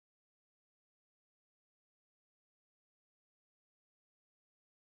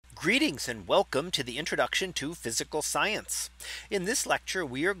Greetings and welcome to the introduction to physical science. In this lecture,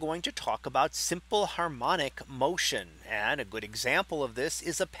 we are going to talk about simple harmonic motion. And a good example of this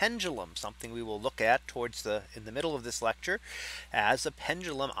is a pendulum, something we will look at in the middle of this lecture as a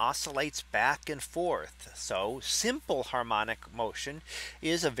pendulum oscillates back and forth. So simple harmonic motion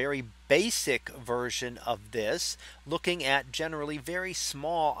is a very basic version of this, looking at generally very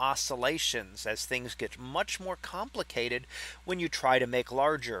small oscillations as things get much more complicated when you try to make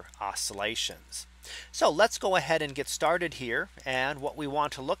larger oscillations. So let's go ahead and get started here. And what we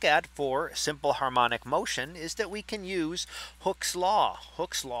want to look at for simple harmonic motion is that we can use Hooke's law.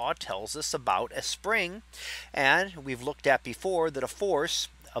 Hooke's law tells us about a spring, and we've looked at before that a force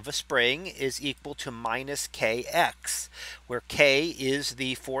of a spring is equal to minus kx, where k is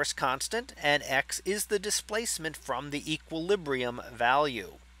the force constant and x is the displacement from the equilibrium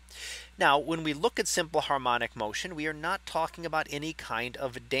value. Now, when we look at simple harmonic motion, we are not talking about any kind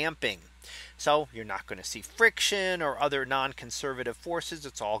of damping. So you're not going to see friction or other non-conservative forces.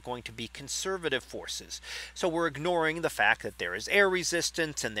 It's all going to be conservative forces. So we're ignoring the fact that there is air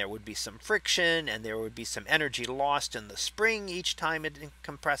resistance and there would be some friction and there would be some energy lost in the spring each time it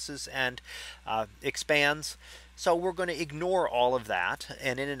compresses and expands. So we're going to ignore all of that.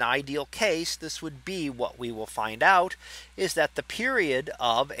 And in an ideal case, this would be what we will find out is that the period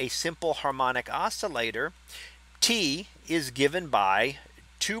of a simple harmonic oscillator, T, is given by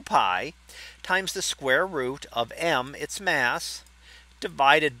 2 pi times the square root of m, its mass,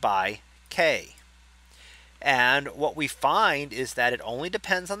 divided by k. And what we find is that it only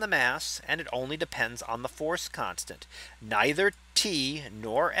depends on the mass and it only depends on the force constant. Neither T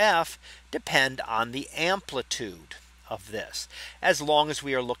nor F depend on the amplitude of this, as long as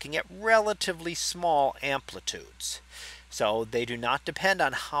we are looking at relatively small amplitudes. So they do not depend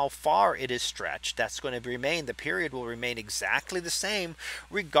on how far it is stretched. That's going to remain, the period will remain exactly the same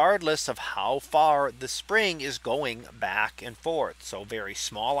regardless of how far the spring is going back and forth. So very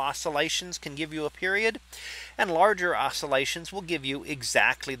small oscillations can give you a period, and larger oscillations will give you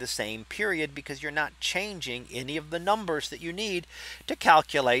exactly the same period because you're not changing any of the numbers that you need to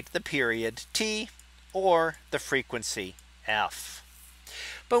calculate the period T or the frequency F.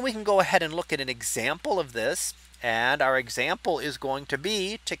 But we can go ahead and look at an example of this. And our example is going to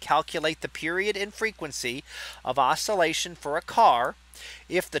be to calculate the period and frequency of oscillation for a car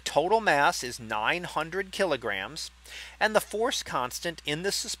if the total mass is 900 kilograms and the force constant in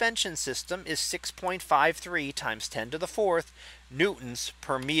the suspension system is 6.53 times 10 to the fourth newtons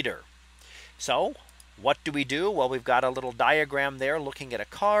per meter. So what do we do? Well, we've got a little diagram there looking at a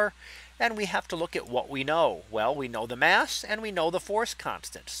car. And we have to look at what we know. Well, we know the mass and we know the force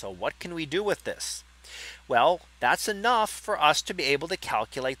constant. So what can we do with this? Well, that's enough for us to be able to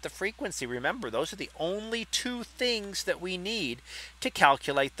calculate the frequency. Remember, those are the only two things that we need to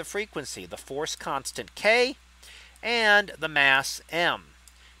calculate the frequency: the force constant K and the mass M.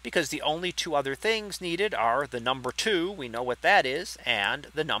 Because the only two other things needed are the number 2, we know what that is, and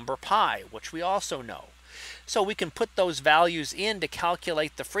the number pi, which we also know. So we can put those values in to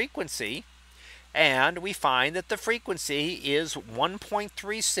calculate the frequency. And we find that the frequency is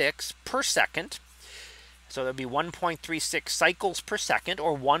 1.36 per second. So there'll be 1.36 cycles per second,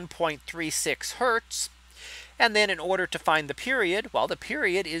 or 1.36 hertz. And then in order to find the period, well, the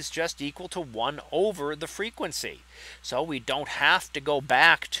period is just equal to 1 over the frequency. So we don't have to go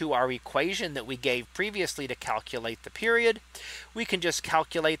back to our equation that we gave previously to calculate the period. We can just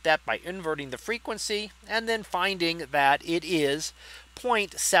calculate that by inverting the frequency and then finding that it is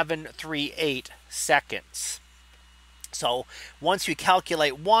 0.738 seconds. So once we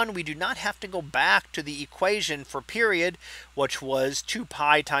calculate 1, we do not have to go back to the equation for period, which was 2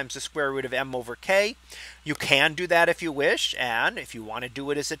 pi times the square root of m over k. You can do that if you wish, and if you want to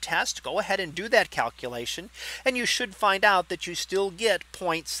do it as a test, go ahead and do that calculation, and you should find out that you still get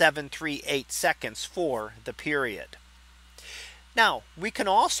 0.738 seconds for the period. Now, we can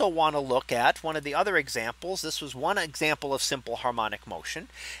also want to look at one of the other examples. This was one example of simple harmonic motion,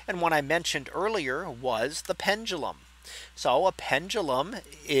 and one I mentioned earlier was the pendulum. So a pendulum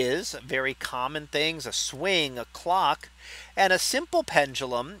is very common things: a swing, a clock, and a simple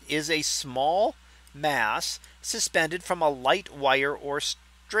pendulum is a small mass suspended from a light wire or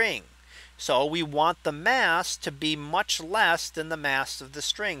string. So we want the mass to be much less than the mass of the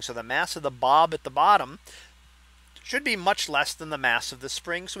string. So the mass of the bob at the bottom should be much less than the mass of the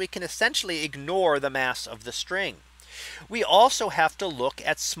spring. So we can essentially ignore the mass of the string. We also have to look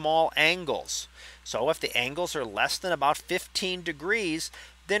at small angles. So if the angles are less than about 15 degrees,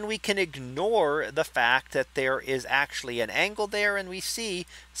 then we can ignore the fact that there is actually an angle there and we see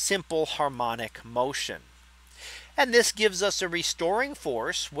simple harmonic motion. And this gives us a restoring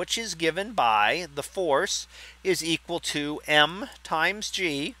force, which is given by the force is equal to m times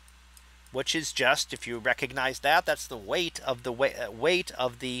g, which is just, if you recognize that, that's the weight of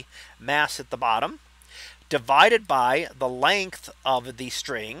the mass at the bottom, divided by the length of the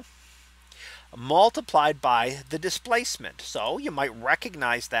string, multiplied by the displacement. So you might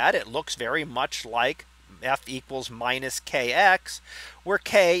recognize that it looks very much like F equals minus kx, where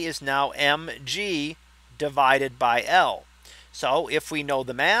k is now mg divided by L. So if we know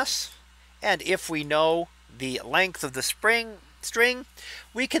the mass and if we know the length of the string,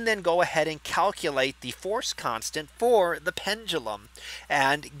 we can then go ahead and calculate the force constant for the pendulum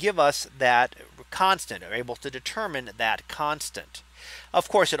and give us that constant, or able to determine that constant. Of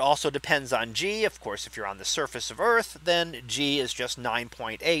course, it also depends on g. Of course, if you're on the surface of Earth, then g is just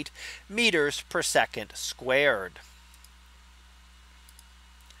 9.8 meters per second squared.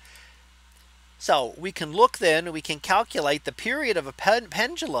 So we can look then, we can calculate the period of a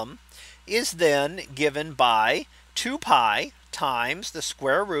pendulum is then given by 2 pi times the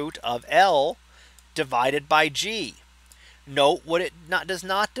square root of L divided by g. Note what it does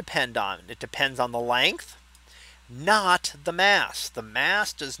not depend on. It depends on the length, not the mass. The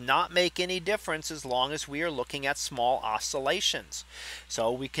mass does not make any difference as long as we are looking at small oscillations.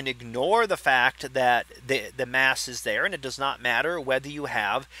 So we can ignore the fact that the mass is there, and it does not matter whether you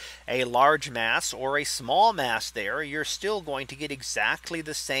have a large mass or a small mass there. You're still going to get exactly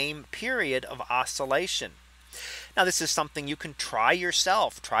the same period of oscillation. Now this is something you can try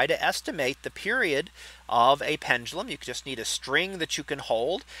yourself. Try to estimate the period of a pendulum. You just need a string that you can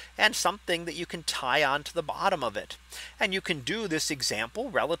hold and something that you can tie onto the bottom of it. And you can do this example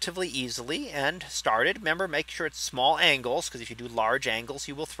relatively easily and start it. Remember, make sure it's small angles, because if you do large angles,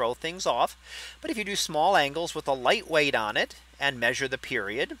 you will throw things off. But if you do small angles with a light weight on it and measure the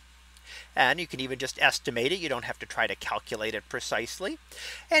period, and you can even just estimate it. You don't have to try to calculate it precisely.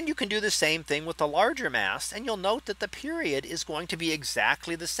 And you can do the same thing with the larger mass. And you'll note that the period is going to be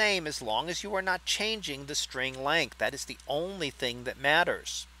exactly the same as long as you are not changing the string length. That is the only thing that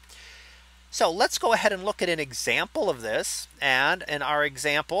matters. So let's go ahead and look at an example of this. And in our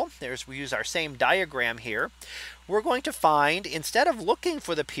example, we use our same diagram here. We're going to find, instead of looking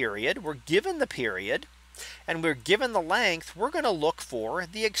for the period, we're given the period, and we're given the length. We're going to look for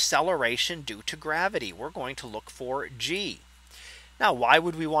the acceleration due to gravity. We're going to look for g. Now, why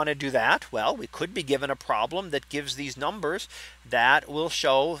would we want to do that? Well, we could be given a problem that gives these numbers that will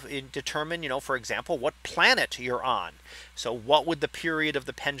determine, for example, what planet you're on. So what would the period of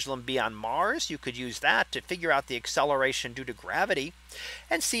the pendulum be on Mars? You could use that to figure out the acceleration due to gravity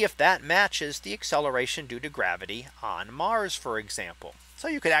and see if that matches the acceleration due to gravity on Mars, for example. So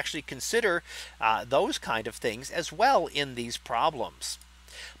you could actually consider those kind of things as well in these problems.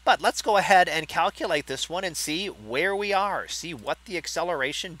 But let's go ahead and calculate this one and see where we are, see what the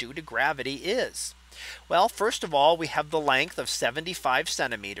acceleration due to gravity is. Well, first of all, we have the length of 75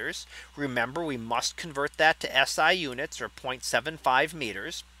 centimeters. Remember, we must convert that to SI units, or 0.75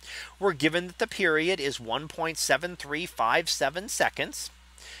 meters. We're given that the period is 1.7357 seconds.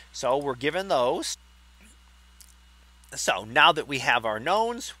 So we're given those. So now that we have our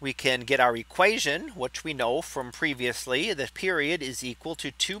knowns, we can get our equation, which we know from previously. The period is equal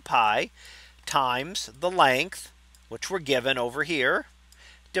to 2 pi times the length, which we're given over here,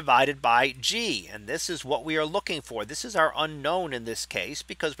 divided by g. And this is what we are looking for. This is our unknown in this case,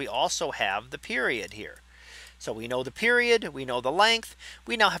 because we also have the period here. So we know the period, we know the length.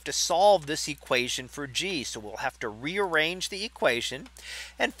 We now have to solve this equation for g. So we'll have to rearrange the equation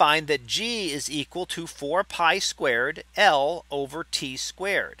and find that g is equal to 4 pi squared L over t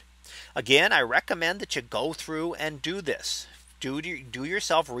squared. Again, I recommend that you go through and do this. Do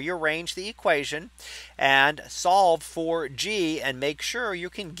yourself rearrange the equation and solve for g and make sure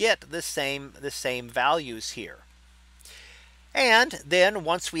you can get the same values here. And then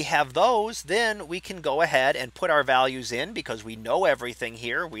once we have those, then we can go ahead and put our values in, because we know everything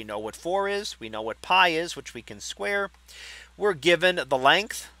here. We know what 4 is. We know what pi is, which we can square. We're given the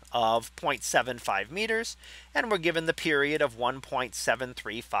length of 0.75 meters, and we're given the period of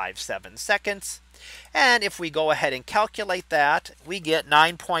 1.7357 seconds. And if we go ahead and calculate that, we get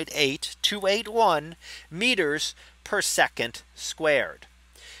 9.8281 meters per second squared.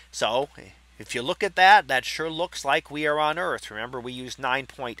 So if you look at that, that sure looks like we are on Earth. Remember, we use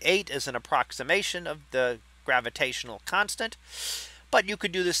 9.8 as an approximation of the gravitational constant. But you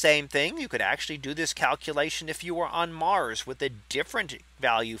could do the same thing. You could actually do this calculation if you were on Mars with a different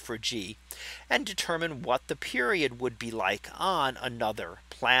value for g and determine what the period would be like on another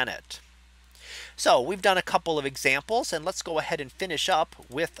planet. So we've done a couple of examples, and let's go ahead and finish up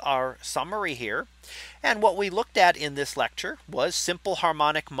with our summary here. And what we looked at in this lecture was simple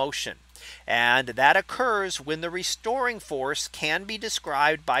harmonic motion. And that occurs when the restoring force can be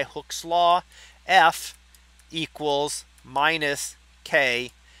described by Hooke's law, F equals minus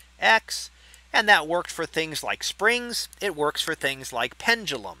kx. And that worked for things like springs. It works for things like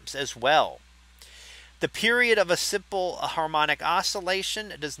pendulums as well. The period of a simple harmonic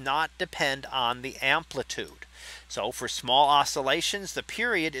oscillation does not depend on the amplitude. So for small oscillations, the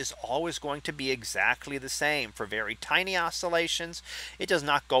period is always going to be exactly the same. For very tiny oscillations, it does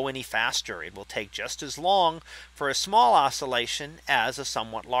not go any faster. It will take just as long for a small oscillation as a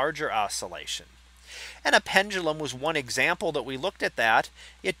somewhat larger oscillation. And a pendulum was one example that we looked at that.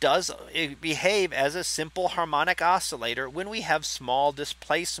 It does behave as a simple harmonic oscillator when we have small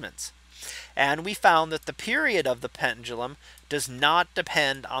displacements. And we found that the period of the pendulum does not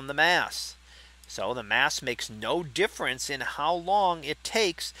depend on the mass. So the mass makes no difference in how long it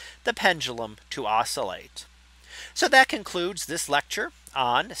takes the pendulum to oscillate. So that concludes this lecture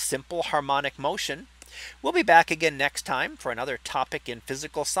on simple harmonic motion. We'll be back again next time for another topic in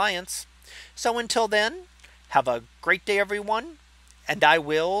physical science. So until then, have a great day, everyone, and I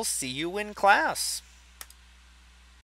will see you in class.